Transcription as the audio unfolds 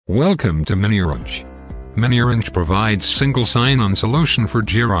Welcome to miniOrange. miniOrange provides single sign-on solution for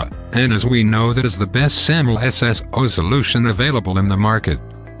Jira, and as we know that is the best SAML SSO solution available in the market.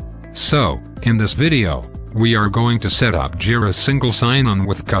 So, in this video, we are going to set up Jira Single Sign-on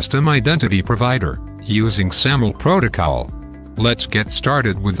with Custom Identity Provider, using SAML protocol. Let's get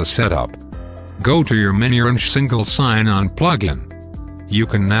started with the setup. Go to your miniOrange Single Sign-on plugin. You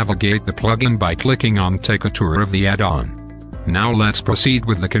can navigate the plugin by clicking on Take a Tour of the add-on. Now let's proceed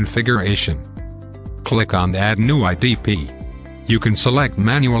with the configuration. Click on Add New IDP. You can select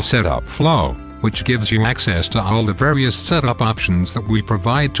Manual Setup Flow, which gives you access to all the various setup options that we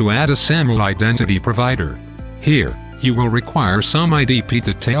provide to add a SAML identity provider. Here, you will require some IDP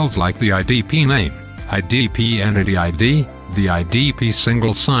details like the IDP name, IDP entity ID, the IDP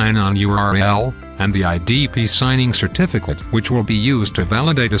single sign-on URL, and the IDP signing certificate, which will be used to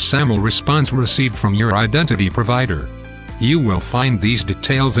validate a SAML response received from your identity provider. You will find these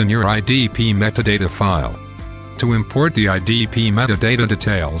details in your IDP metadata file. To import the IDP metadata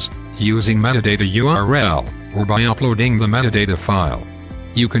details, using metadata URL, or by uploading the metadata file,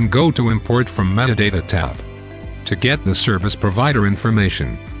 you can go to Import from Metadata tab. To get the service provider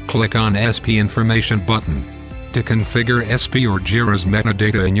information, click on SP Information button. To configure SP or Jira's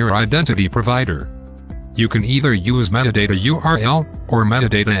metadata in your identity provider, you can either use metadata URL, or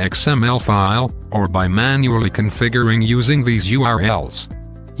metadata XML file, or by manually configuring using these URLs.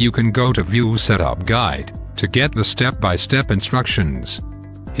 You can go to View Setup Guide, to get the step-by-step instructions.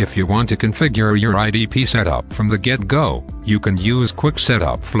 If you want to configure your IDP setup from the get-go, you can use Quick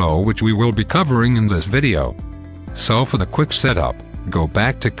Setup Flow, which we will be covering in this video. So for the quick setup, go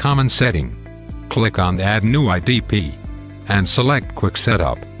back to Common Setting. Click on Add New IDP. And select Quick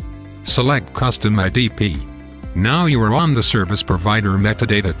Setup. Select Custom IDP. Now you are on the Service Provider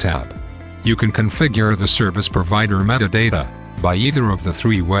Metadata tab. You can configure the Service Provider metadata by either of the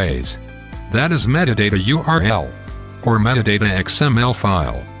three ways. That is metadata URL, or metadata XML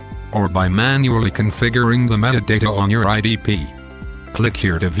file, or by manually configuring the metadata on your IDP. Click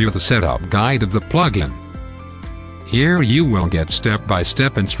here to view the setup guide of the plugin. Here you will get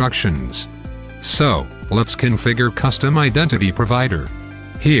step-by-step instructions. So, let's configure Custom Identity Provider.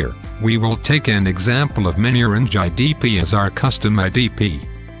 Here, we will take an example of miniOrange IDP as our custom IDP.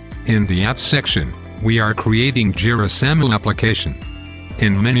 In the Apps section, we are creating Jira SAML application.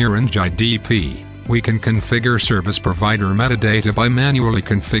 In miniOrange IDP, we can configure service provider metadata by manually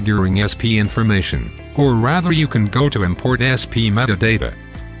configuring SP information, or rather you can go to Import SP metadata.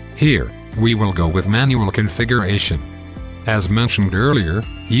 Here, we will go with manual configuration. As mentioned earlier,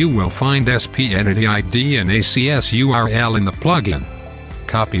 you will find SP entity ID and ACS URL in the plugin.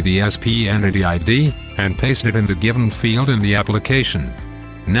 Copy the SP entity ID, and paste it in the given field in the application.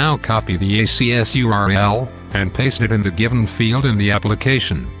 Now copy the ACS URL, and paste it in the given field in the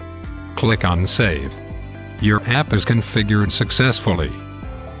application. Click on Save. Your app is configured successfully.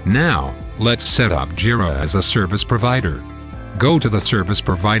 Now, let's set up Jira as a service provider. Go to the Service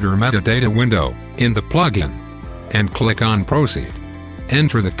Provider Metadata window, in the plugin, and click on Proceed.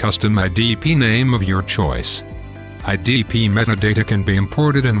 Enter the custom IDP name of your choice. IDP metadata can be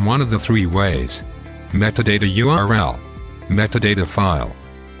imported in one of the three ways: metadata URL, metadata file,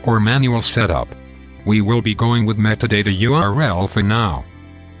 or manual setup. We will be going with metadata URL for now.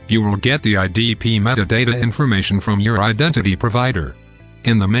 You will get the IDP metadata information from your identity provider.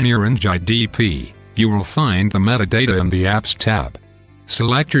 In the miniOrange IDP, you will find the metadata in the Apps tab.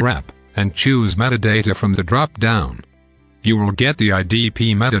 Select your app, and choose metadata from the drop-down. You will get the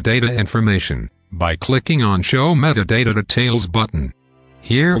IDP metadata information by clicking on Show Metadata Details button.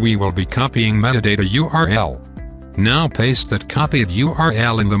 Here we will be copying metadata URL. Now paste that copied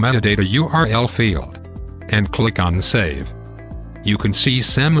URL in the metadata URL field, and click on Save. You can see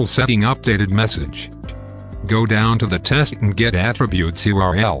SAML setting updated message. Go down to the Test and Get Attributes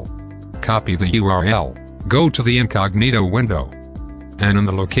URL. Copy the URL, go to the incognito window, and in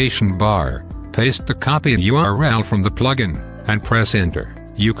the location bar, paste the copied URL from the plugin, and press Enter.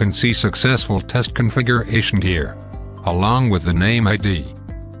 You can see successful test configuration here, along with the name ID.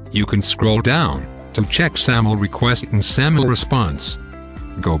 You can scroll down to check SAML request and SAML response.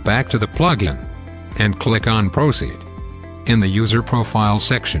 Go back to the plugin, and click on Proceed. In the User Profile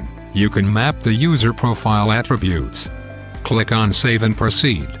section, you can map the user profile attributes. Click on Save and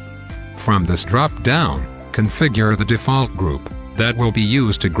Proceed. From this drop-down, configure the default group that will be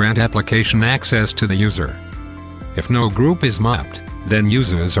used to grant application access to the user. If no group is mapped, then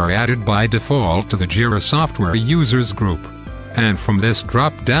users are added by default to the Jira Software Users group. And from this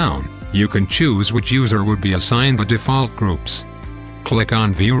drop-down, you can choose which user would be assigned the default groups. Click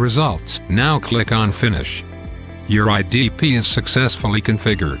on View Results. Now click on Finish. Your IDP is successfully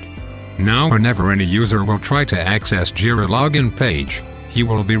configured. Now whenever any user will try to access Jira login page, he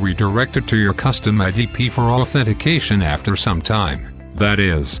will be redirected to your custom IDP for authentication after some time. That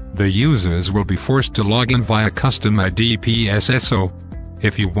is, the users will be forced to log in via custom IDP SSO.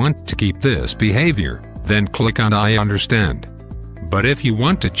 If you want to keep this behavior, then click on I understand. But if you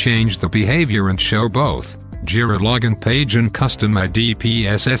want to change the behavior and show both Jira login page and custom IDP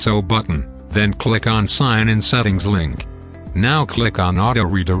SSO button, then click on Sign in Settings link. Now click on Auto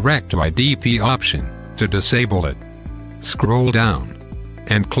Redirect to IDP option to disable it. Scroll down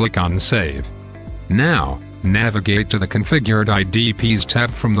and click on Save. Now, navigate to the Configured IDPs tab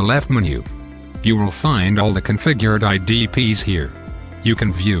from the left menu. You will find all the configured IDPs here. You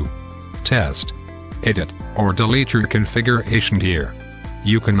can view, test, edit, or delete your configuration here.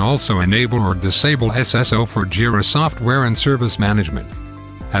 You can also enable or disable SSO for Jira Software and Service Management.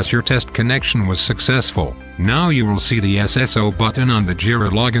 As your test connection was successful, now you will see the SSO button on the Jira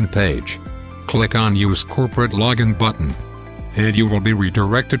login page. Click on Use Corporate Login button, and you will be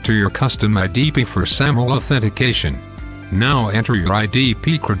redirected to your custom IDP for SAML authentication. Now enter your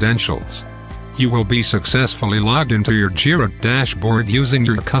IDP credentials. You will be successfully logged into your Jira dashboard using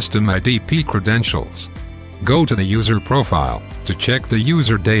your custom IDP credentials. Go to the user profile to check the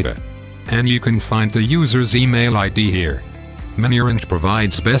user data, and you can find the user's email ID here. miniOrange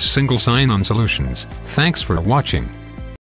provides best single sign-on solutions. Thanks for watching.